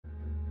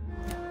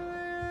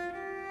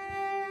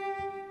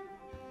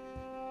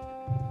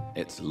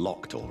It's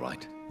locked, all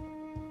right.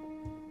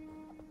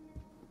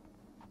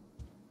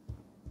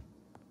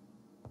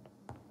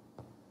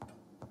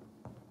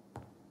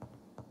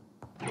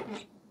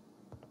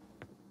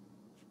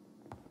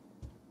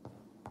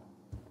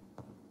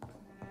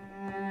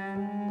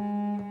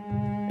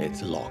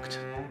 It's locked.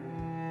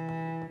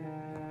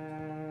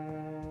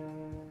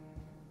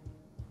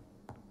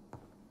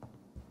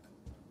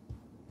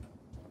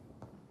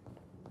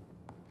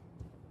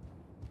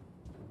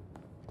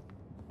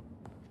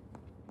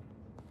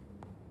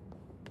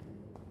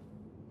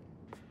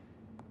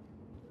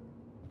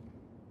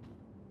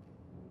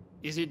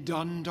 Is it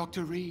done,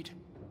 Dr. Reed?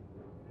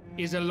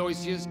 Is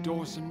Aloysius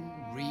Dawson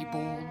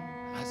reborn,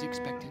 as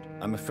expected?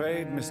 I'm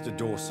afraid Mr.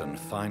 Dawson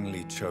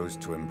finally chose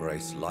to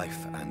embrace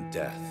life and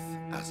death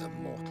as a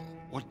mortal.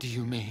 What do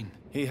you mean?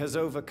 He has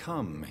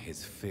overcome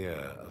his fear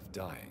of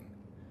dying.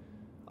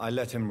 I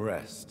let him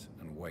rest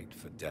and wait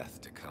for death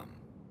to come.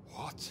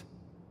 What?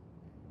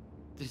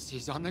 This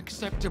is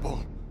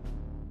unacceptable.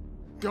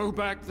 Go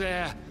back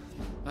there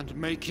and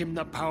make him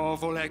the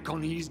powerful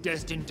Ekon he's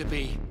destined to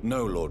be.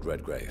 No, Lord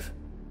Redgrave.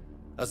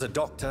 As a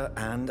doctor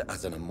and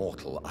as an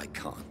immortal, I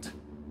can't.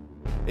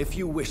 If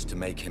you wish to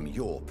make him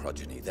your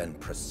progeny, then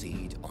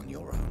proceed on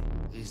your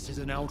own. This is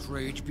an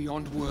outrage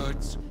beyond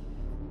words.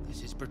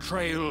 This is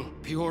betrayal,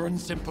 pure and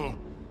simple.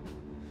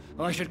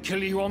 I should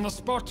kill you on the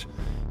spot.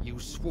 You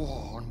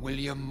swore on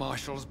William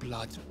Marshall's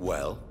blood.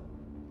 Well,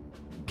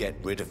 get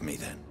rid of me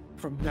then.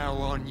 From now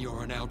on,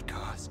 you're an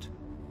outcast.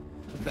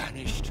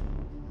 Vanished.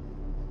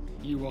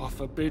 You are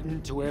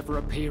forbidden to ever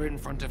appear in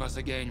front of us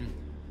again.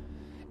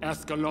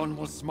 Ascalon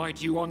will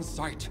smite you on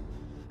sight,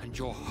 and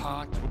your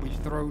heart will be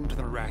thrown to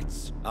the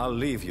rats. I'll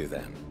leave you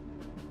then.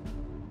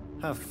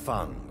 Have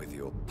fun with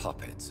your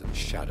puppets and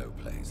shadow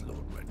plays,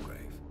 Lord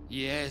Redgrave.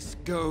 Yes,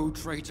 go,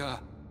 traitor.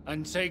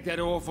 And take that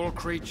awful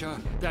creature,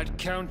 that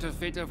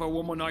counterfeit of a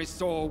woman I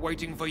saw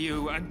waiting for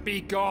you, and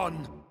be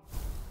gone!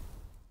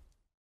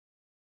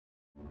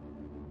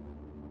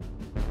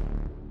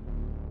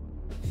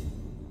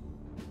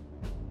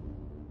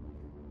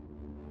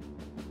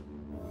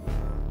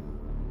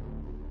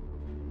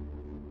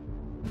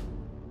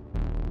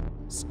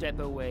 Step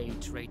away,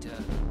 traitor.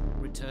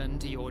 Return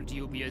to your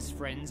dubious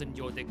friends and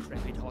your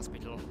decrepit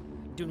hospital.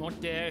 Do not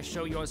dare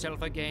show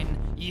yourself again,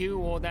 you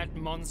or that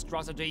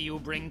monstrosity you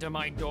bring to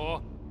my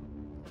door.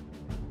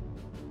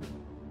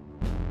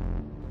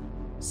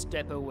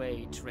 Step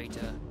away,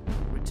 traitor.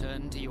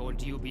 Return to your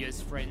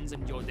dubious friends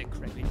and your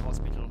decrepit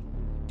hospital.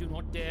 Do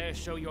not dare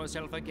show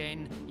yourself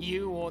again,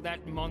 you or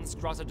that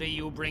monstrosity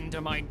you bring to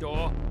my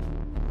door.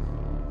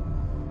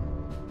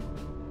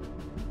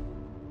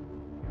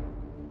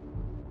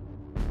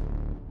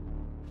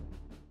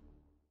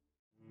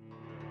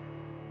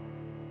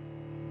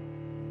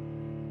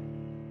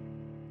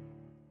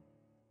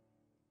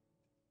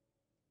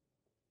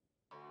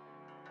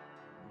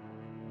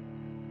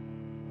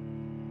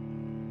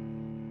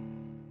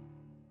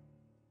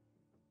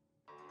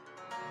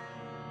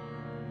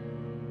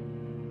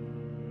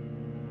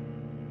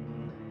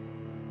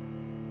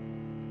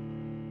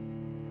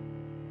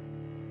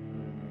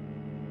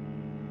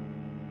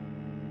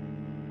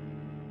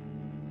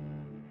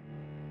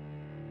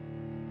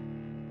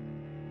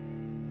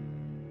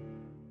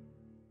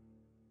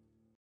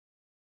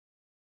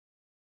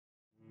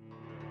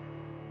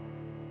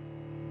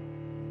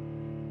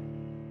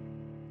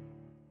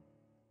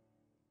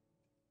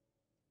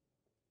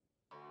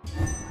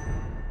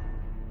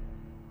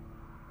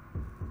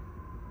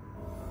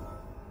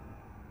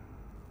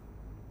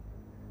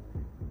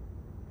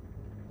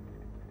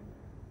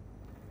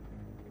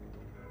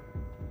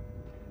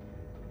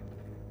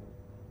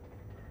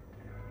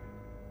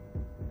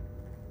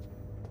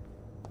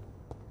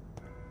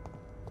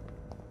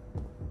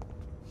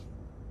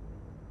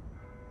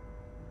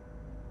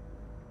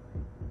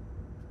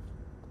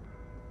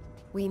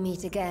 We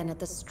meet again at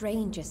the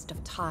strangest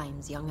of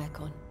times, young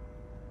Ekon.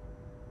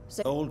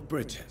 So, Old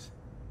Bridget.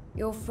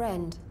 your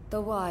friend, the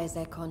wise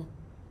Ekon.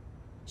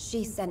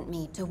 She sent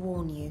me to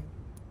warn you.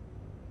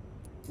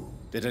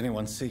 Did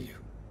anyone see you?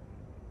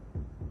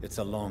 It's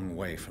a long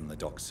way from the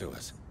dock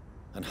sewers,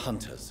 and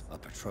hunters are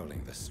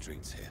patrolling the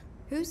streets here.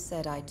 Who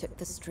said I took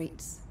the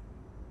streets?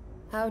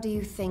 How do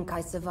you think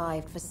I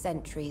survived for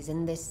centuries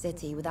in this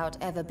city without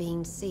ever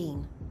being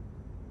seen?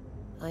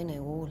 I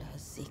know all her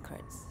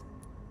secrets.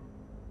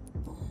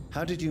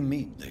 How did you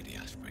meet Lady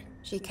Ashbury?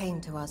 She came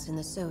to us in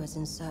the sewers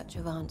in search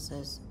of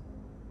answers.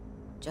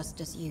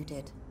 Just as you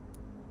did.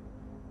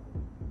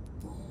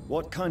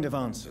 What kind of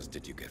answers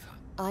did you give her?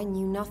 I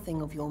knew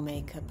nothing of your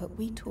maker, but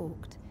we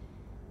talked.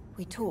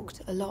 We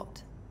talked a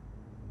lot.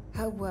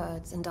 Her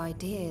words and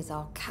ideas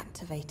are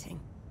captivating.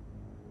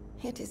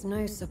 It is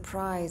no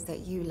surprise that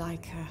you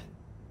like her.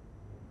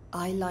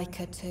 I like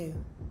her too.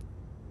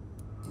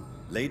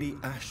 Lady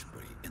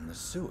Ashbury in the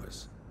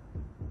sewers?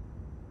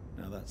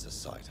 Now that's a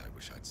sight I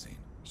wish I'd seen.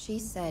 She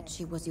said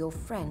she was your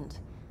friend,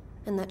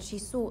 and that she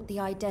sought the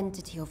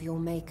identity of your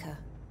maker.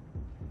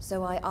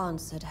 So I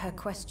answered her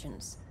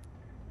questions.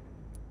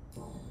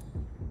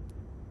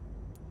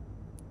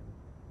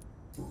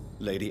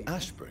 Lady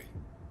Ashbury?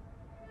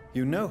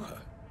 You know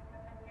her?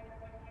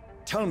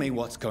 Tell me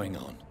what's going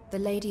on. The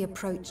lady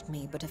approached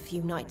me but a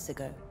few nights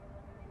ago,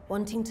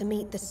 wanting to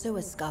meet the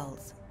sewer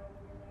skulls.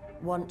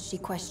 Once she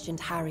questioned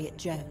Harriet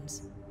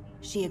Jones.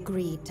 She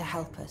agreed to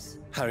help us.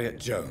 Harriet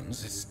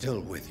Jones is still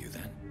with you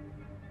then?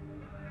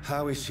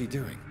 How is she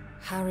doing?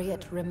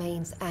 Harriet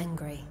remains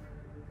angry,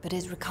 but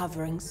is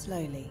recovering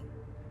slowly.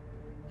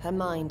 Her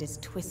mind is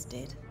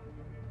twisted,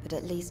 but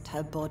at least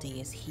her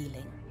body is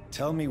healing.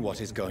 Tell me what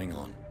is going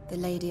on. The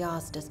lady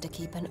asked us to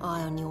keep an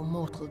eye on your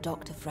mortal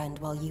doctor friend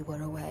while you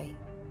were away.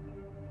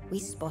 We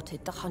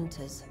spotted the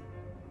hunters.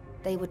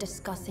 They were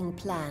discussing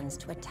plans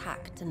to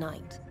attack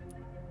tonight.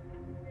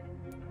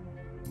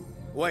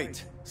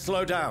 Wait,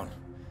 slow down.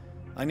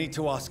 I need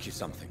to ask you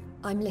something.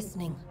 I'm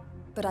listening,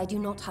 but I do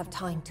not have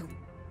time to.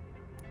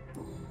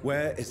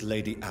 Where is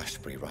Lady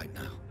Ashbury right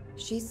now?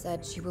 She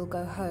said she will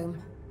go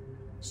home.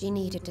 She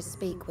needed to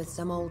speak with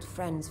some old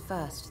friends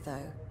first,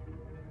 though.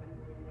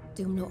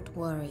 Do not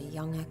worry,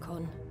 young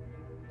Ekon.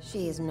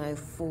 She is no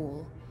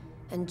fool,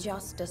 and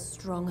just as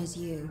strong as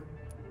you.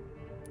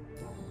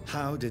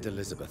 How did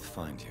Elizabeth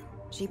find you?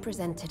 She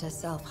presented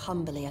herself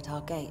humbly at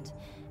our gate,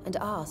 and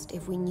asked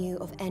if we knew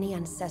of any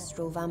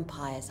ancestral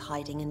vampires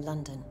hiding in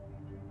London.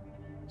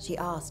 She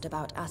asked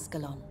about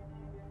Ascalon.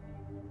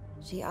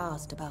 She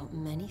asked about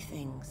many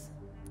things.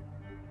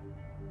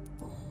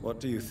 What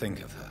do you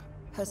think of her?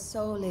 Her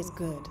soul is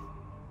good,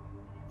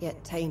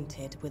 yet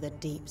tainted with a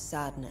deep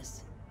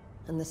sadness,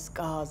 and the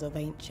scars of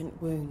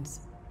ancient wounds.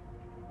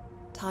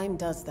 Time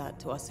does that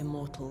to us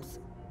immortals,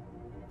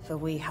 for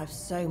we have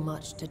so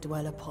much to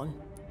dwell upon.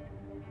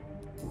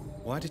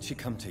 Why did she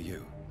come to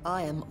you?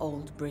 I am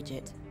old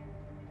Bridget,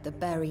 the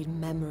buried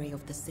memory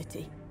of the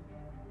city.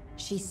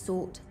 She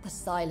sought the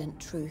silent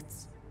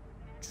truths,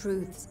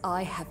 truths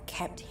I have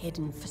kept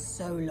hidden for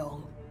so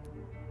long.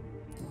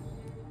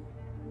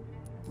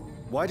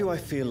 Why do I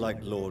feel like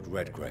Lord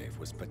Redgrave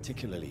was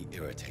particularly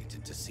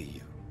irritated to see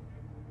you?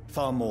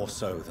 Far more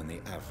so than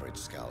the average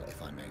Skull,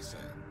 if I may say.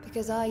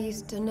 Because I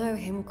used to know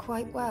him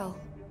quite well,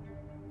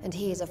 and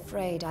he is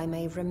afraid I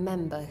may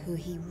remember who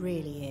he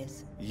really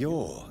is.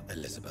 You're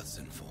Elizabeth's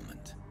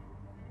informant.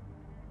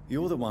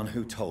 You're the one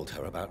who told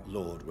her about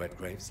Lord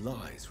Redgrave's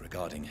lies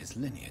regarding his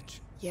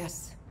lineage.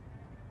 Yes,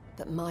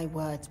 but my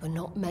words were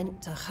not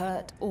meant to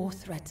hurt or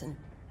threaten.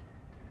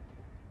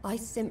 I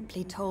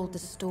simply told the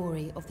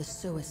story of the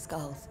sewer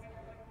skulls,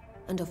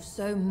 and of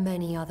so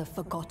many other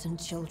forgotten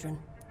children.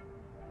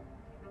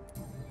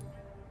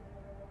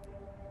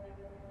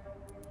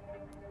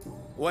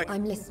 Wait.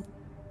 I'm listening.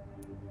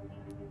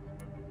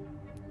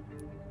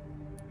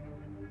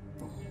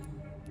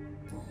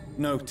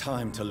 No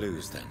time to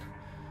lose, then.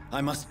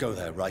 I must go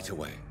there right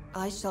away.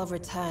 I shall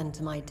return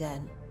to my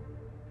den.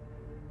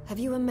 Have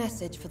you a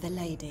message for the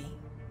lady?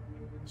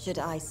 Should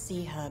I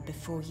see her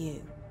before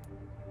you?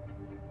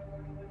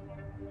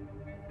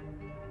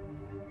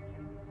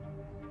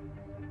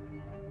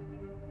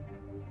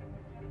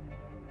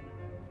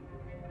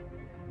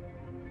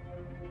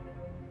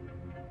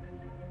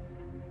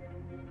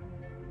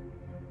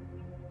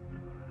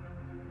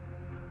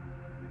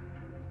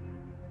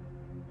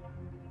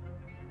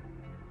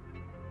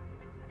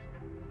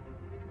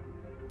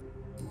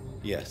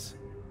 Yes.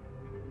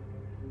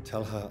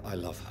 Tell her I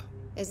love her.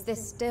 Is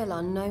this still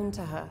unknown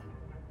to her?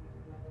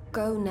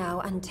 Go now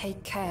and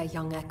take care,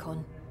 young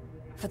Ekon,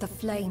 for the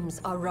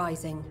flames are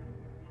rising.